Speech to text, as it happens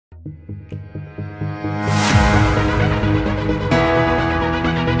Hello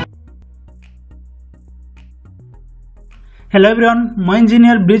everyone, म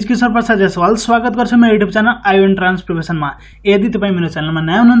engineer Brijkishore Prasad स्वागत गर्छु मेरो युट्युब च्यानल IOE एन्ट्रान्स प्रिपरेसनमा। यदि तपाईं मेरो च्यानलमा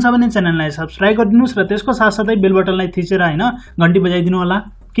नयाँ हुनुहुन्छ भने च्यानललाई सब्स्क्राइब गरिदिनुस् र त्यसको साथसाथै बेल बटनलाई थिचेर घण्टी बजाइदिनु होला,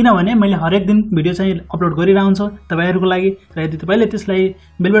 किनभने मैले हरेक दिन भिडियो चाहिँ अपलोड गरिरहन्छु तपाईहरुको लागि। र यदि तपाईले त्यसलाई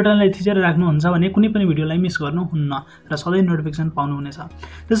बेल बटनलाई थिचेर राख्नुहुन्छ भने कुनै पनि भिडियोलाई मिस गर्नुहुन्न र सधैँ नोटिफिकेसन पाउनुहुनेछ।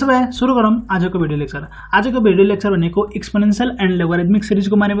 त्यसोभए सुरु गरौँ आजको भिडियो लेक्चर। आजको भिडियो लेक्चर भनेको एक्सपोनेन्शियल एन्ड लोगरिथमिक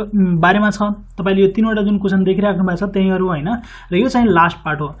सिरिजको बारेमा छ। तपाईले यो तीनवटा जुन क्वेशन देखिराख्नु भएको छ त्यहीहरु हैन, र यो चाहिँ लास्ट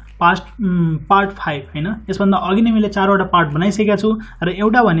पार्ट हो, पार्ट 5 हैन। यसभन्दा अघि नै मैले 4वटा पार्ट बनाइसकेका छु र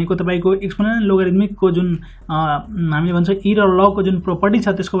एउटा भनेको तपाईको एक्सपोनेन्शियल लोगरिथमिकको जुन हामीले भन्छौं ई र ल को जुन प्रोपर्टी छ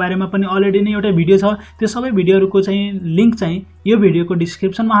त्यसको बारेमा पनि अलरेडी नै एउटा भिडियो छ। त्यो सबै भिडियोहरुको चाहिँ लिंक चाहिँ यो भिडियोको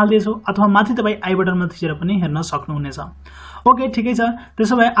डिस्क्रिप्सनमा हाल्दैछु अथवा माथि तपाई आई बटनमा थिचेर पनि हेर्न सक्नुहुनेछ। ओके, ठिकै छ।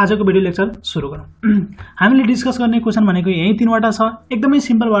 त्यसोभए आजको भिडियो लेक्चर सुरु गरौँ। हामीले डिस्कस गर्ने क्वेशन भनेको यही तीनवटा छ, एकदमै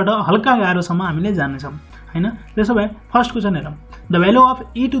सिम्पलबाट हल्का गाह्रोसम्म हामीले जान्नेछौं हैन। त्यसोभए फर्स्ट क्वेशन हेरौँ। The value of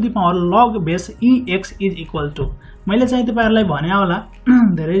e to the power log base ex is equal to, मैले चाहिँ तपाईहरुलाई भने होला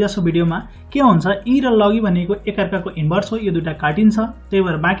धेरै जसो भिडियोमा के हुन्छ, e र log भनेको एकअर्काको इन्भर्स हो, यो दुईटा काटिन्छ, त्यही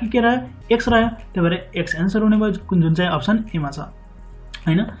भएर बाँकी के रह्यो, x रह्यो, त्यही भएर x आन्सर हुने भयो जुन चाहिँ अप्सन ए मा छ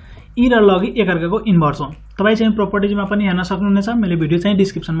हैन। e र log एकअर्काको इन्भर्स हो, तपाई चाहिँ प्रोपर्टिजमा पनि हेर्न सक्नुहुनेछ, मैले भिडियो चाहिँ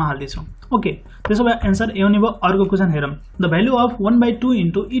डिस्क्रिप्सनमा हाल्दैछु। ओके, त्यसोभए आन्सर ए हुने भयो। अर्को क्वेशन हेरौँ। The value of 1/2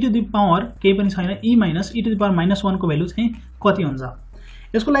 into e to the power केही पनि छैन e minus e to the power -1 को भ्यालु चाहिँ कति हुन्छ।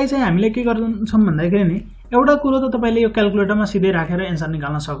 यसको लागि चाहिँ हामीले के गर्छौं भन्दाखेरि नि एउटा कुरो त तपाईले यो क्याल्कुलेटरमा सिधै राखेर एन्सर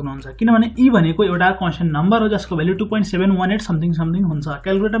निकाल्न सक्नुहुन्छ, किनभने e भनेको एउटा कन्स्ट्यान्ट नम्बर हो जसको भ्यालु 2.718 समथिङ हुन्छ।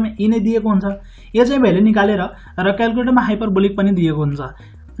 क्याल्कुलेटरमा e नै दिएको हुन्छ, यो चाहिँ भ्यालु निकालेर र क्याल्कुलेटरमा हाइपरबोलिक पनि दिएको हुन्छ।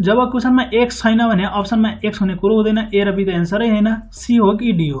 जब क्वेशनमा x छैन भने अप्सनमा x हुने कुरो हुँदैन, ए र बी त एन्सरै हैन, सी हो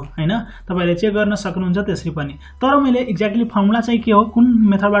कि डी हो हैन। तपाईले चेक गर्न सक्नुहुन्छ त्यसरी पनि। तर मैले एक्ज्याक्टली फर्मुला चाहिँ के हो, कुन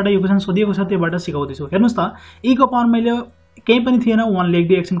मेथडबाट यो क्वेशन सोधिएको छ त्योबाट सिकाउँदै छु। हेर्नुस् त, e को पावर मैले केही पनि थिएन 1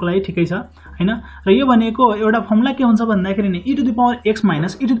 लेख्दै एक्सन को लागि, ठिकै छ हैन। र यो भनेको एउटा फर्मुला के हुन्छ भन्दाखेरि नि e to the power x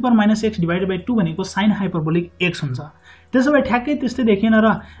minus e to the power -x divided by 2 भनेको sin हाइपरबोलिक x हुन्छ। त्यसोभए ठ्याक्कै त्यस्तै देखिएन र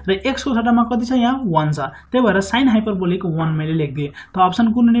x को सट्टामा कति छ, यहाँ 1 छ, त्यही भएर sin हाइपरबोलिक 1 मैले लेख्दिए, त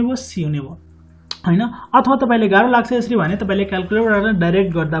अप्सन कुन हुने भयो, सी हुने भयो हैन। अथवा तपाईले गाह्रो लाग्छ यसरी भने तपाईले क्याल्कुलेटरबाट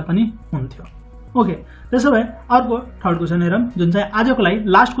डाइरेक्ट गर्दा पनि हुन्थ्यो। ओके, त्यसोभए अर्को थर्ड क्वेशन हेरौँ जुन चाहिँ आजको लागि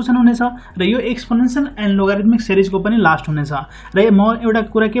लास्ट क्वेशन हुनेछ र यो एक्सपोनेन्शियल एन्ड लोगरिथमिक सिरिजको पनि लास्ट हुनेछ। र म एउटा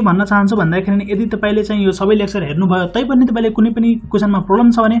कुरा के भन्न चाहन्छु भन्दाखेरि यदि तपाईले चाहिँ यो सबै लेक्चर हेर्नुभयो तैपनि तपाईले कुनै पनि क्वेशनमा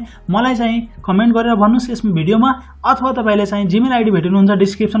प्रब्लम छ भने मलाई चाहिँ कमेन्ट गरेर भन्नुस् यस भिडियोमा, अथवा तपाईले चाहिँ जीमेल आईडी भेट्नुहुन्छ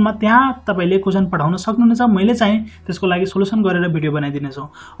डिस्क्रिप्सनमा, त्यहाँ तपाईले क्वेशन पठाउन सक्नुहुनेछ, मैले चाहिँ त्यसको लागि सोलुसन गरेर भिडियो बनाइदिनेछु।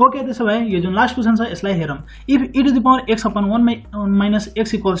 ओके, त्यसोभए यो जुन लास्ट क्वेशन छ यसलाई हेरौँ। If e to the power x upon 1 -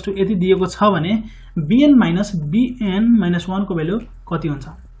 x equals to यति दिएको छ भने bn माइनस bn -1 को भ्यालु कति हुन्छ।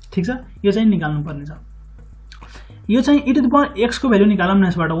 ठीक छ, यो चाहिँ निकाल्नु पर्ने छ। यो चाहिँ e to the power x को भ्यालु निकालौँ न,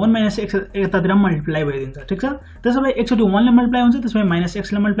 यसबाट 1 - x यतातिर मल्टिप्लाई भइदिन्छ। ठीक छ, त्यसोभए x * 1 ले मल्टिप्लाई हुन्छ, त्यसपछि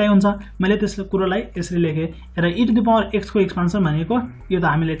 -x ले मल्टिप्लाई हुन्छ। मैले त्यस कुरोलाई यसरी लेखे र e to the power x को एक्सपान्सन भनेको यो त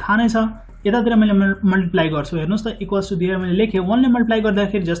हामीले थाहा नै छ, यतातिर मैले मल्टिप्लाई गर्छु। हेर्नुस् त, इक्वल्स टु दिएर मैले लेखे 1 ले मल्टिप्लाई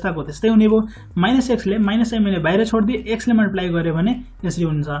गर्दाखेरि जस्ताको त्यस्तै हुने भयो, -x ले -a मैले बाहिर छोड्दिए, x ले मल्टिप्लाई गरे भने यसरी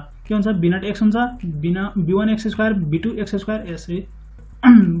हुन्छ, के हुन्छ, b0x हुन्छ, b1x² b2x² यसरी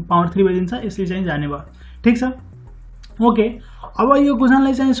पावर 3 भइदिन्छ, यसरी चाहिँ जाने भयो। ठीक छ। ओके, अब यो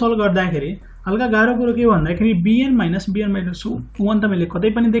क्वेशनलाई चाहिँ सोल्भ गर्दाखेरि हल्का गाह्रो कुरो के भन्दाखेरि bn माइनस bn -1 त मैले कतै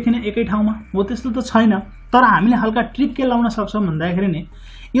पनि देखिन एकै ठाउँमा, हो त्यस्तो त छैन। तर हामीले हल्का ट्रिक के लाउन सक्छौं भन्दाखेरि नि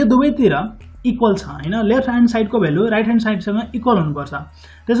यो दुवैतिर इक्वल छ हैन, लेफ्ट ह्यान्ड साइडको भ्यालु राइट ह्यान्ड साइडसँग इक्वल हुनुपर्छ।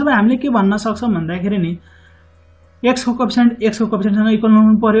 त्यसोभए हामीले के भन्न सक्छौं भन्दाखेरि नि x को कोएफिसिएन्ट x को कोएफिसिएन्टसँग इक्वल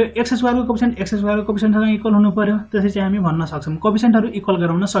हुनु पर्यो, x² को कोएफिसिएन्ट x² को कोएफिसिएन्टसँग इक्वल हुनु पर्यो, त्यसै चाहिँ हामी भन्न सक्छौं कोएफिसिएन्टहरु इक्वल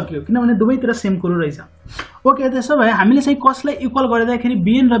गराउन सकियो, किनभने दुवैतिर सेम कुरो रहेछ। ओके, त्यसोभए हामीले चाहिँ कसलाई इक्वल गर्दाखेरि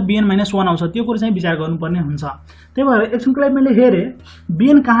bn र bn -1 आउँछ त्यो कुरो चाहिँ विचार गर्नुपर्ने हुन्छ। त्यही भएर एक्सनको लागि मैले हेरे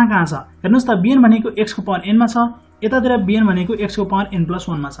bn कहाँ छ, हेर्नुस् त, bn भनेको x को पावर n मा छ, यतातिर bn भनेको x को पावर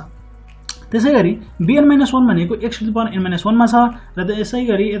n+1 मा छ। त्यसैगरी bn -1 भनेको x to the power n -1 मा छ, र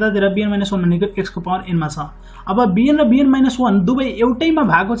त्यसैगरी यतातिर bn -1 भनेको x को पावर n मा छ। अब bn र bn -1 दुवै एउटैमा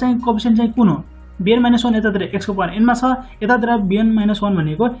भएको चाहिँ कोएफिसिएन्ट चाहिँ कुन हो, bn -1 यतातिर x को पावर n मा छ, यतातिर bn -1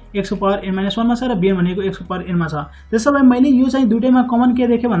 भनेको x को पावर n -1 मा छ र bn भनेको x को पावर n मा छ। त्यसैले मैले यो चाहिँ दुवैमा कमन के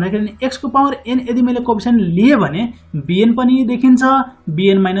देखे भन्दाखेरि x को पावर n यदि मैले कोएफिसिएन्ट लिए भने bn पनि देखिन्छ,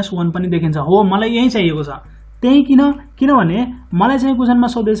 bn -1 पनि देखिन्छ। हो, मलाई यही चाहिएको छ। त्यही किनभने मलाई चाहिँ क्वेशनमा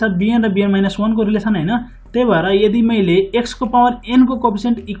सोधेछ bn र bn -1 को रिलेसन हैन, त्यही भएर यदि मैले x को पावर n को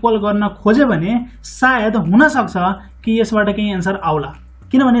कोएफिसिएन्ट इक्वल गर्न खोजे भने सायद हुन सक्छ कि यसबाट केही आन्सर आउला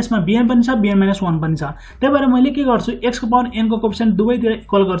किनभने यसमा bn पनि छ bn - 1 पनि छ। त्यही भएर मैले के गर्छु x को पावर n को कोएफिसिएन्ट दुवैतिर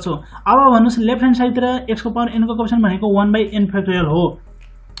इक्वल गर्छु। अब भन्नुस् लेफ्ट ह्यान्ड साइडतिर x को पावर n को कोएफिसिएन्ट भनेको 1/n फ्याक्टोरियल हो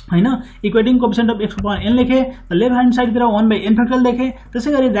हैन। इक्वेटिङ कोएफिसिएन्ट अफ x को पावर n लेखे, लेफ्ट ह्यान्ड साइडतिर 1/n फ्याक्टोरियल लेखे।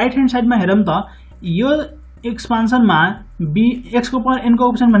 त्यसैगरी राइट ह्यान्ड साइडमा हेरौँ त यो एक्सपान्सनमा x को पावर n को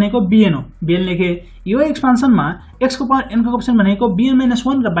कोएफिसिएन्ट भनेको bn हो, bn लेखे। यो एक्सपान्सनमा x को पावर n को कोएफिसिएन्ट भनेको bn -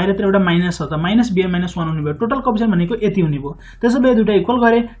 1 र बाहिरतिर एउटा माइनस छ त माइनस bn - 1 हुने भयो। टोटल कोएफिसिएन्ट भनेको यति हुने भयो। त्यसैले दुईटा इक्वल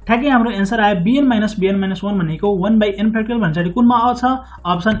गरे ठ्याक्कै हाम्रो आन्सर आयो bn - 1 भनेको 1/n फ्याक्टोरियल भन्छ कुनमा छ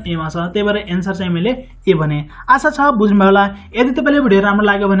अप्सन ए मा छ। त्यही भएर आन्सर चाहिँ मैले ए भने। आशा छ बुझ्नुभयो होला। यदि तपाईले भिडियो राम्रो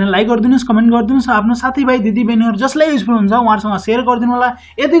लाग्यो भने लाइक गरिदिनुस्, कमेन्ट गरिदिनुस्, आफ्नो साथीभाइ दिदीबहिनीहरु जसलाई युजफुल हुन्छ उहाँहरुसँग शेयर गरिदिनु होला।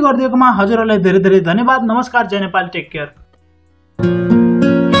 यति गरिदिएकोमा हजुरहरुलाई धेरै धेरै धन्यवाद। नमस्कार, जय नेपाल, टेक केयर।